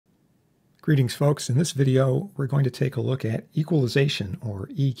Greetings, folks. In this video, we're going to take a look at equalization, or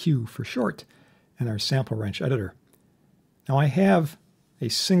EQ for short, in our sample wrench editor. Now I have a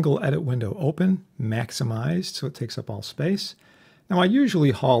single edit window open, maximized, so it takes up all space. Now I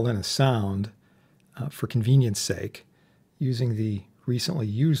usually haul in a sound for convenience sake using the recently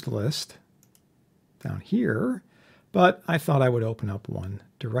used list down here, but I thought I would open up one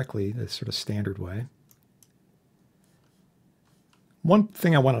directly the sort of standard way. One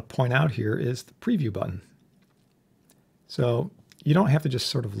thing I want to point out here is the preview button. So you don't have to just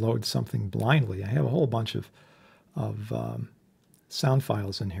sort of load something blindly. I have a whole bunch of sound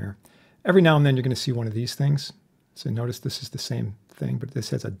files in here. Every now and then you're going to see one of these things. So notice this is the same thing, but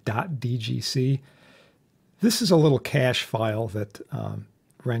this has a .dgc. This is a little cache file that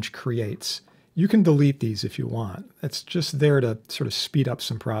Wrench creates. You can delete these if you want. It's just there to sort of speed up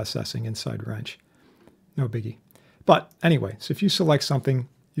some processing inside Wrench. No biggie. But anyway, so if you select something,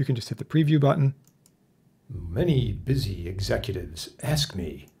 you can just hit the preview button. Many busy executives ask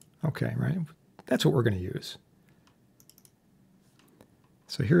me. Okay, right? That's what we're going to use.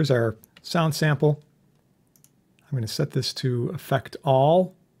 So here's our sound sample. I'm going to set this to affect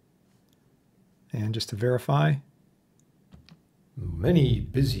all. And just to verify. Many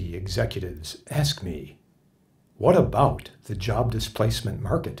busy executives ask me, what about the job displacement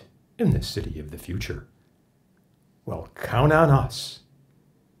market in the city of the future? Well, count on us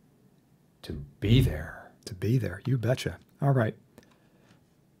to be there. To be there, you betcha. All right.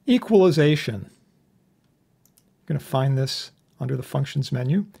 Equalization. I'm going to find this under the functions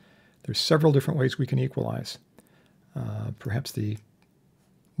menu. There's several different ways we can equalize. Perhaps the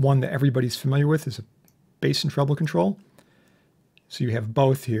one that everybody's familiar with is a bass and treble control. So you have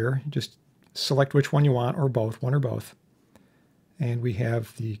both here. You just select which one you want, or both, one or both. And we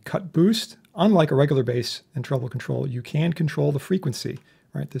have the cut boost. Unlike a regular bass and treble control, you can control the frequency,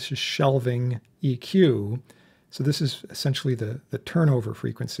 right? This is shelving EQ. So this is essentially the turnover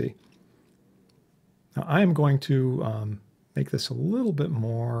frequency. Now I am going to make this a little bit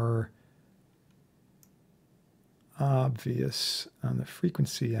more obvious on the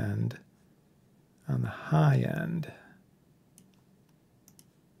frequency end, on the high end.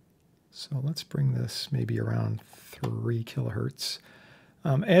 So let's bring this maybe around 3 kilohertz.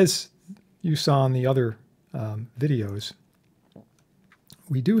 As you saw in the other videos,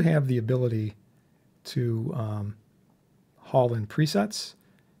 we do have the ability to haul in presets,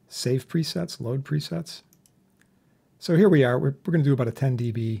 save presets, load presets. So here we are. We're going to do about a 10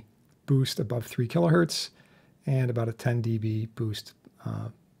 dB boost above 3 kilohertz and about a 10 dB boost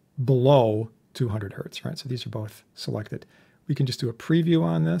below 200 hertz, right? So these are both selected. We can just do a preview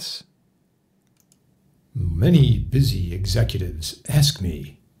on this. Many busy executives ask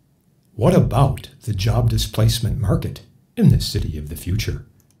me, what about the job displacement market in the city of the future?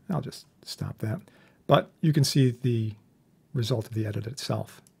 I'll just stop that. But you can see the result of the edit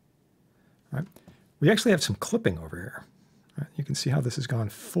itself. Right? We actually have some clipping over here. Right? You can see how this has gone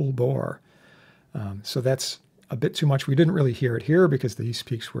full bore. So that's a bit too much. We didn't really hear it here because these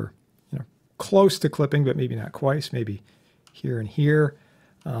peaks were close to clipping, but maybe not quite. Maybe here and here.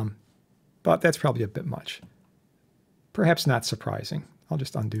 But that's probably a bit much. Perhaps not surprising. I'll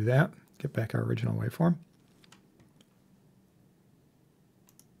just undo that, get back our original waveform.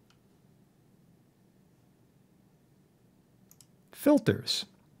 Filters.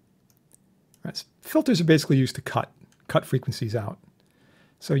 Right. Filters are basically used to cut frequencies out.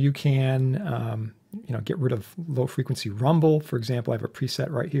 So you can get rid of low frequency rumble. For example, I have a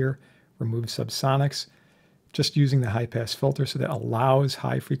preset right here, remove subsonics. Just using the high pass filter, so that allows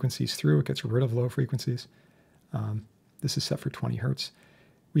high frequencies through. It gets rid of low frequencies. This is set for 20 hertz.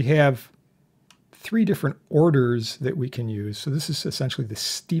 We have 3 different orders that we can use. So this is essentially the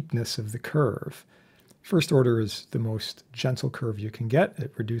steepness of the curve. First order is the most gentle curve you can get.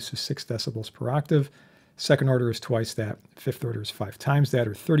 It reduces 6 decibels per octave. Second order is twice that. Fifth order is 5 times that,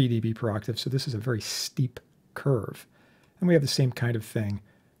 or 30 dB per octave. So this is a very steep curve. And we have the same kind of thing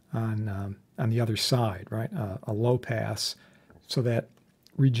on the other side, right? A low pass, so that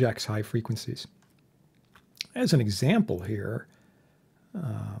rejects high frequencies. As an example here,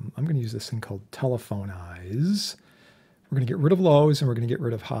 I'm going to use this thing called telephone eyes. We're going to get rid of lows and we're going to get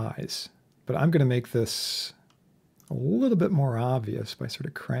rid of highs. But I'm going to make this a little bit more obvious by sort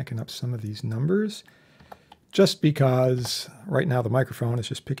of cranking up some of these numbers, just because right now the microphone is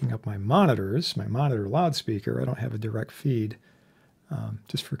just picking up my monitors, my monitor loudspeaker. I don't have a direct feed,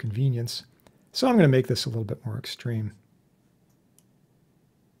 just for convenience. So I'm going to make this a little bit more extreme.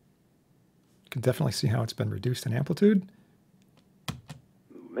 You can definitely see how it's been reduced in amplitude.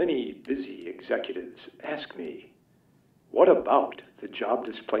 Many busy executives ask me, What about the job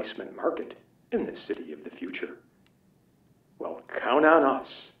displacement market in the city of the future? Well, count on us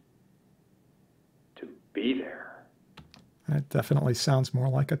to be there. That definitely sounds more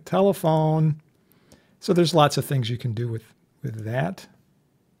like a telephone. So there's lots of things you can do with that.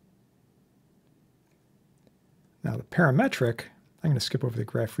 Now the parametric, I'm going to skip over the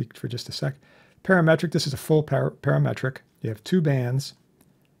graph for just a sec. Parametric, this is a full parametric. You have two bands.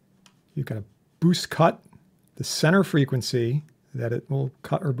 You've got a boost cut, the center frequency that it will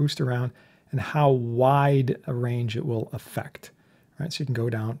cut or boost around, and how wide a range it will affect. Right, so you can go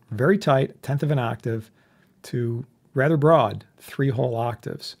down very tight, 1/10 of an octave, to rather broad, 3 whole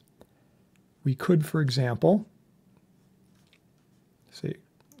octaves. We could, for example, see,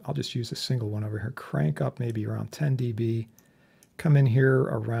 I'll just use a single one over here, crank up maybe around 10 dB, come in here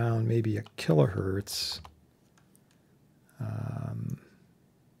around maybe a kilohertz.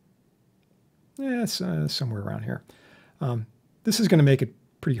 Somewhere around here. This is going to make it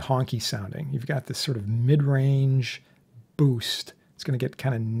pretty honky sounding. You've got this sort of mid-range boost. It's going to get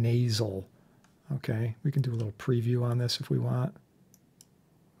kind of nasal. Okay, we can do a little preview on this if we want.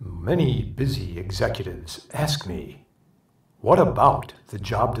 Many busy executives ask me, what about the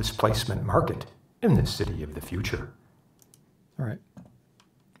job displacement market in the city of the future? All right.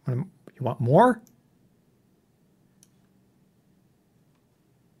 You want more?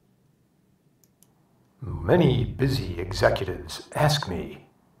 Many busy executives ask me,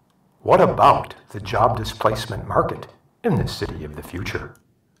 what about the job displacement market in the city of the future?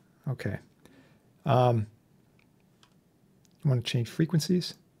 Okay. You want to change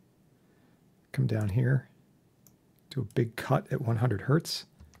frequencies? Come down here, do a big cut at 100 hertz.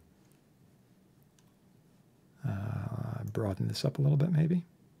 Broaden this up a little bit, maybe.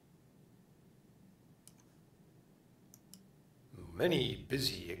 Many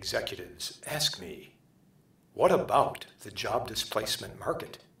busy executives ask me, what about the job displacement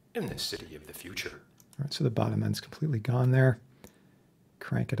market in the city of the future? All right, so the bottom end's completely gone there.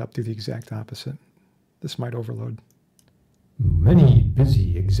 Crank it up, do the exact opposite. This might overload. Many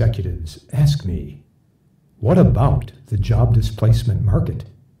busy executives ask me, what about the job displacement market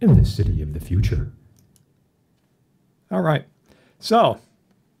in the city of the future? All right, so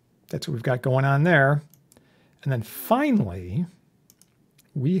that's what we've got going on there. And then finally,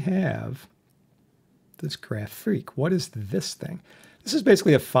 we have this graph freak. What is this thing? This is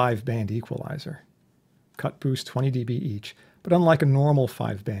basically a 5-band equalizer. Cut, boost, 20 dB each. But unlike a normal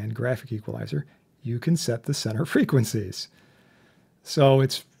 5-band graphic equalizer, you can set the center frequencies. So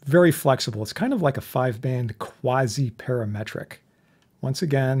it's very flexible. It's kind of like a 5-band quasi-parametric. Once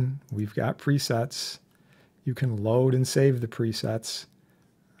again, we've got presets. You can load and save the presets.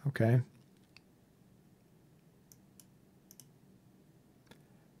 Okay.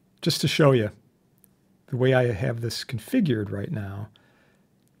 Just to show you the way I have this configured right now,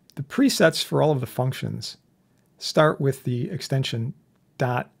 the presets for all of the functions start with the extension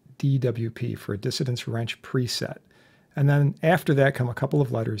 .dwp for a dissonance wrench preset. And then after that come a couple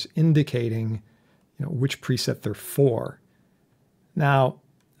of letters indicating, which preset they're for. Now,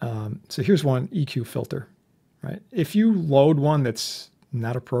 so here's one EQ filter, right? If you load one that's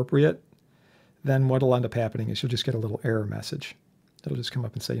not appropriate, then what'll end up happening is you'll just get a little error message. It'll just come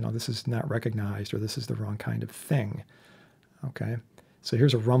up and say, this is not recognized, or this is the wrong kind of thing. Okay, so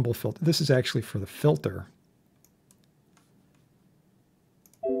here's a rumble filter. This is actually for the filter.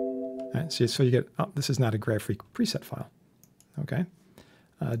 All right, so you get, this is not a graph preset file. Okay,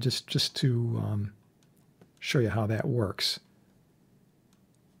 just to show you how that works.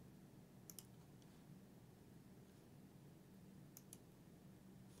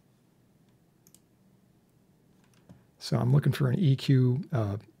 So I'm looking for an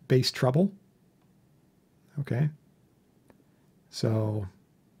EQ bass treble. Okay. So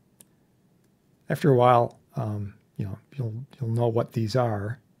after a while, you'll know what these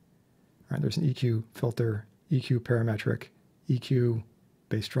are. All right, there's an EQ filter, EQ parametric, EQ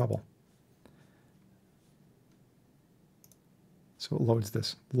bass treble. So it loads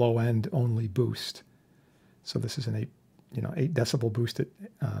this low end only boost. So this is an 8 decibel boost at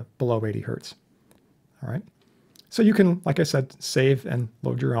below 80 hertz. All right. So you can, like I said, save and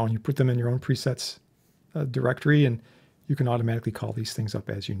load your own. You put them in your own presets directory, and you can automatically call these things up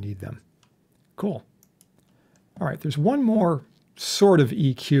as you need them. Cool. All right, there's one more sort of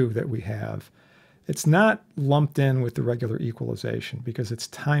EQ that we have. It's not lumped in with the regular equalization because it's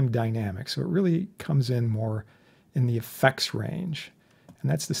time dynamic. So it really comes in more in the effects range.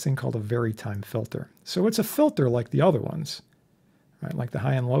 And that's this thing called a varytime filter. So it's a filter like the other ones, right? Like the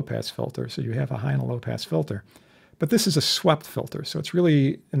high and low pass filter. So you have a high and a low pass filter. But this is a swept filter. So it's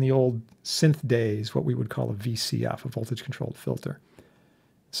really, in the old synth days, what we would call a VCF, a voltage controlled filter.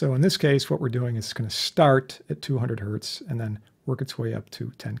 So in this case, what we're doing is going to start at 200 hertz and then work its way up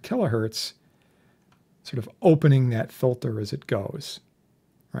to 10 kilohertz, sort of opening that filter as it goes.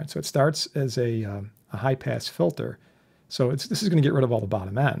 Right, so it starts as a high-pass filter. So this is going to get rid of all the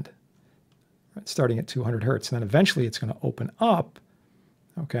bottom end, right, starting at 200 hertz. And then eventually it's going to open up,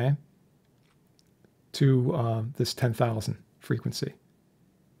 okay, to this 10,000 frequency.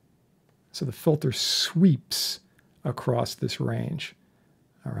 So the filter sweeps across this range.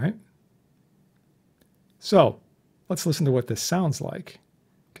 All right. So let's listen to what this sounds like,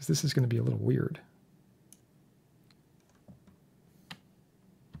 because this is going to be a little weird.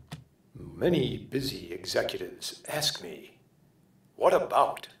 Many busy executives ask me, what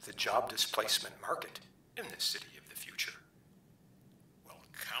about the job displacement market in the city of the future? Well,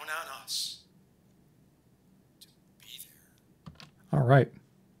 count on us to be there. All right.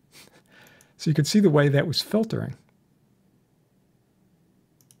 So you could see the way that was filtering.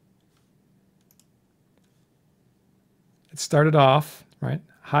 It started off, right,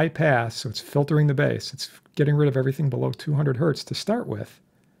 high pass, so it's filtering the bass. It's getting rid of everything below 200 hertz to start with.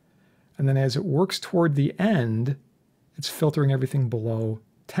 And then as it works toward the end, it's filtering everything below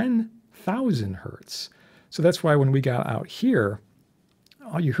 10,000 hertz. So that's why when we got out here,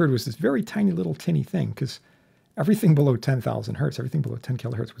 all you heard was this very tiny little tinny thing, because everything below 10,000 hertz, everything below 10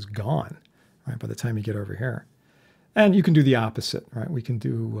 kilohertz was gone, right, by the time you get over here. And you can do the opposite, right? We can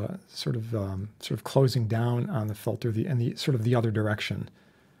do sort of closing down on the filter and the sort of the other direction.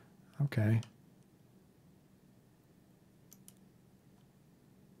 Okay.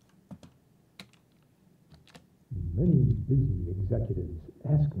 Many busy executives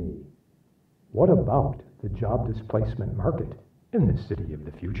ask me, what about the job displacement market in the city of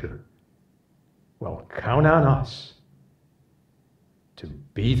the future? Well, count on us to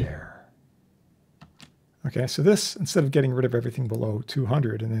be there. Okay, so this, instead of getting rid of everything below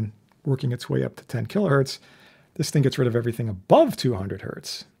 200 and then working its way up to 10 kilohertz, this thing gets rid of everything above 200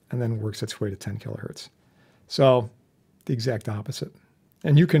 hertz and then works its way to 10 kilohertz. So the exact opposite.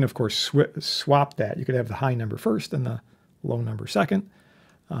 And you can, of course, swap that. You could have the high number first and the low number second.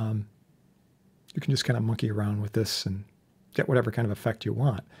 You can just kind of monkey around with this and get whatever kind of effect you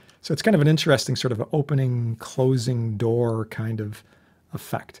want. So it's kind of an interesting sort of opening, closing door kind of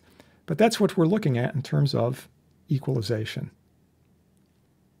effect. But that's what we're looking at in terms of equalization.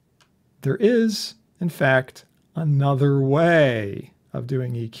 There is, in fact, another way of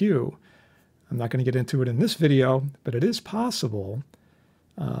doing EQ. I'm not going to get into it in this video, but it is possible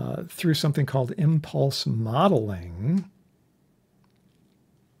through something called impulse modeling.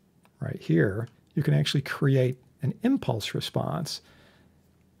 Right here, you can actually create an impulse response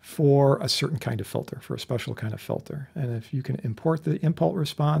for a certain kind of filter, for a special kind of filter. And if you can import the impulse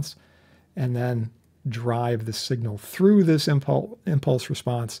response and then drive the signal through this impulse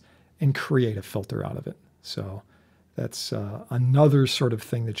response and create a filter out of it. So that's another sort of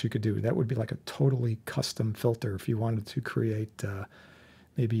thing that you could do. That would be like a totally custom filter if you wanted to create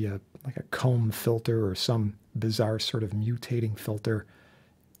maybe like a comb filter or some bizarre sort of mutating filter.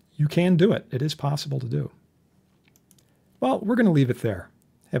 You can do it. It is possible to do. Well, we're going to leave it there.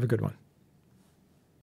 Have a good one.